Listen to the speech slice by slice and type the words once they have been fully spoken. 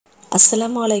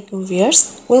আসসালামু আলাইকুম viewers,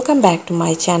 welcome back to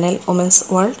my channel women's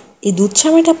world. এই দুধ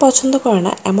সেমাইটা পছন্দ করে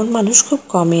না এমন মানুষ খুব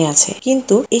কমই আছে,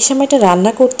 কিন্তু এই সেমাইটা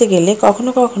রান্না করতে গেলে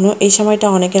কখনো কখনো এই সেমাইটা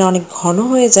অনেকের অনেক ঘন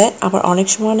হয়ে যায়, আবার অনেক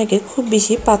সময় অনেকের খুব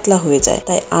বেশি পাতলা হয়ে যায়।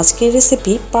 তাই আজকের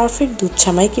রেসিপি পারফেক্ট দুধ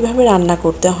সেমাই কিভাবে রান্না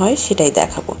করতে হয় সেটাই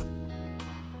দেখাবো।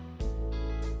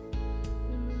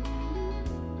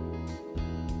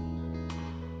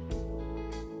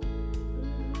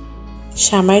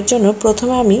 সেমাইয়ের জন্য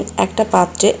প্রথমে আমি একটা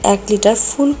পাত্রে 1 লিটার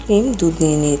ফুল ক্রিম দুধ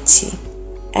নিয়ে নিয়েছি।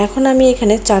 এখন আমি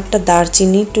এখানে 4টা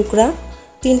দারচিনির টুকরা,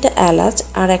 3টা এলাচ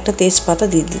আর একটা তেজপাতা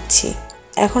দিয়ে দিচ্ছি।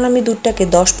 এখন আমি দুধটাকে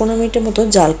 10-15 মিনিটের মতো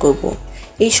জাল করব।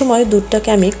 এই সময় দুধটাকে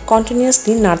আমি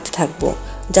কন্টিনিউয়াসলি নাড়তে থাকবো,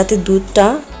 যাতে দুধটা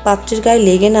পাত্রের গায়ে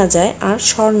লেগে না যায় আর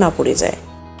সর না পড়ে যায়।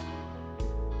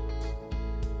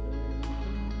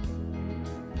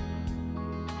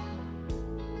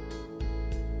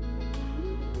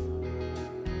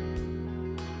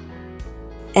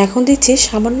 এখন দিচ্ছি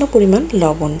সামান্য পরিমাণ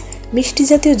লবণ। মিষ্টি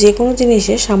জাতীয় যে কোনো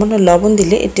জিনিসে সামান্য লবণ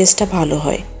দিলে এর টেস্টটা ভালো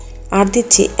হয়। আর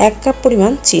দিচ্ছি 1 কাপ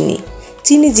পরিমাণ চিনি।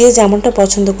 চিনি যে যেমনটা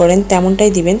পছন্দ করেন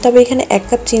তেমনটাই দিবেন, তবে এখানে 1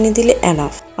 কাপ চিনি দিলে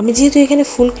এনাফ। আমি যেহেতু এখানে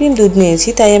ফুল ক্রিম দুধ নিয়েছি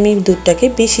তাই আমি দুধটাকে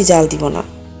বেশি জাল দিব না।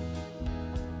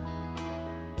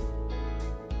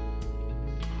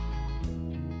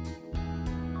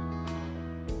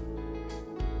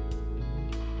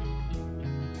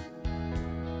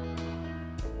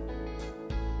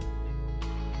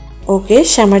 ওকে,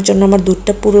 সেমাইয়ের জন্য আমার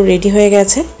দুধটা পুরো রেডি হয়ে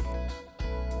গেছে।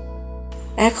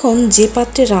 এখন যে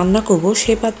পাত্রে রান্না করব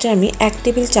সেই পাত্রে আমি 1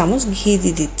 টেবিল চামচ ঘি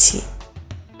দিয়ে দিচ্ছি।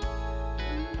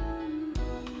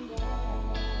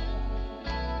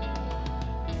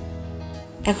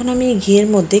 এখন আমি এই ঘিয়ের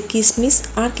মধ্যে কিশমিশ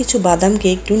আর কিছু বাদামকে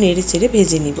একটু নেড়েচেড়ে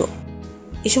ভেজে নিব।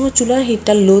 এই সময় চুলার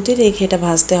হিটটা লোতে রেখে এটা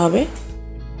ভাজতে হবে।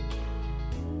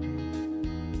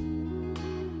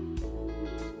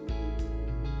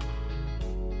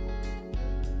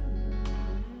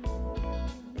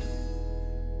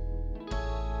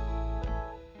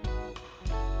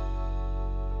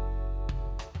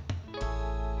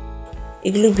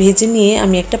 এগুলো ভেজে নিয়ে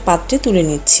আমি একটা পাত্রে তুলে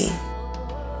নিচ্ছি।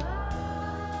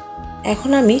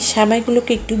 এখন আমি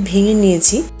সেমাইগুলোকে একটু ভেঙে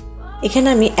নিয়েছি। এখানে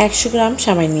আমি 100 গ্রাম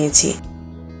সেমাই নিয়েছি।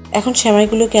 এখন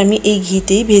সেমাইগুলোকে আমি এই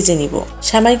ঘিতেই ভেজে নিব।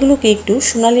 সেমাইগুলোকে একটু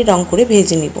সোনালী রং করে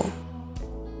ভেজে নিব।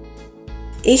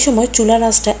 এই সময় চুলার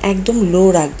আঁচটা একদম লো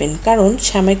রাখবেন, কারণ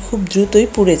সেমাই খুব দ্রুতই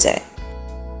পুড়ে যায়।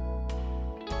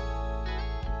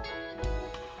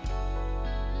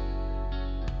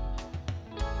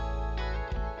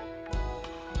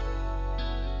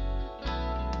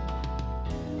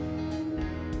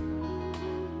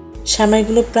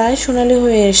 সেমাইগুলো প্রায় সোনালী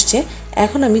হয়ে এসছে।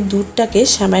 এখন আমি দুধটাকে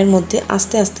সেমাইয়ের মধ্যে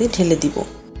আস্তে আস্তে ঢেলে দিব।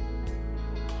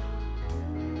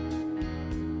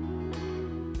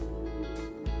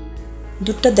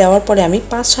 দুধটা দেওয়ার পরে আমি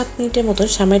 5-7 মিনিটের মতো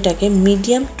সেমাইটাকে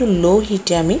মিডিয়াম টু লো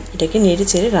হিটে আমি এটাকে নেড়ে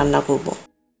চেড়ে রান্না করব।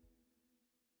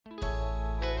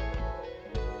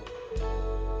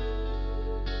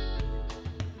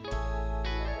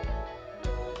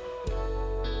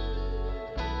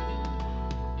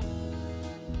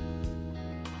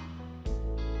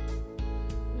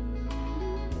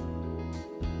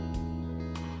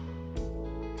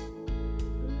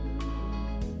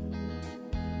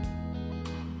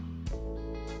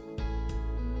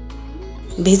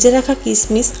 ভেজে রাখা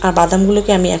কিশমিশ আর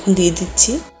বাদামগুলোকে আমি এখন দিয়ে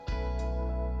দিচ্ছি।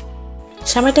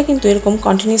 সেমাইটা কিন্তু এরকম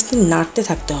কন্টিনিউয়াসলি নাড়তে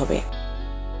থাকতে হবে।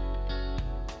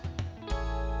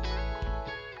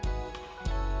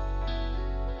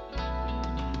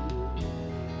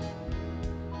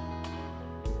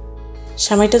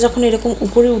 সেমাইটা যখন এরকম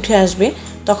উপরে উঠে আসবে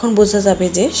তখন বোঝা যাবে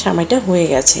যে সেমাইটা হয়ে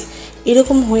গেছে।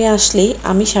 এরকম হয়ে আসলেই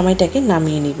আমি সেমাইটাকে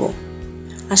নামিয়ে নিব।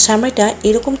 আর সেমাইটা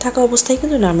এরকম থাকা অবস্থায়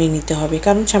কিন্তু নামিয়ে নিতে হবে,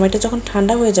 কারণ সেমাইটা যখন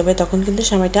ঠান্ডা হয়ে যাবে তখন কিন্তু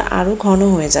সেমাইটা আরও ঘন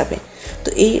হয়ে যাবে। তো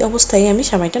এই অবস্থায় আমি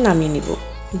সেমাইটা নামিয়ে নিব।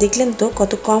 দেখলেন তো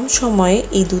কত কম সময়ে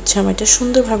এই দুধ সেমাইটা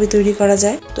সুন্দরভাবে তৈরি করা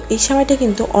যায়। তো এই সেমাইটা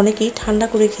কিন্তু অনেকেই ঠান্ডা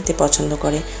করে খেতে পছন্দ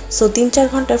করে। সো 3-4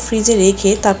 ঘন্টা ফ্রিজে রেখে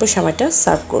তারপর সেমাইটা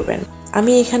সার্ভ করবেন।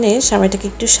 আমি এখানে সেমাইটাকে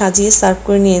একটু সাজিয়ে সার্ভ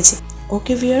করে নিয়েছি।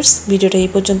 ওকে ভিউয়ার্স, ভিডিওটা এই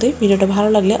পর্যন্তই। ভিডিওটা ভালো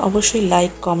লাগলে অবশ্যই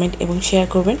লাইক, কমেন্ট এবং শেয়ার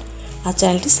করবেন আর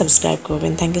চ্যানেলটি সাবস্ক্রাইব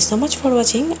করবেন। Thank you so much for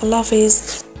watching. আল্লাহ হাফেজ।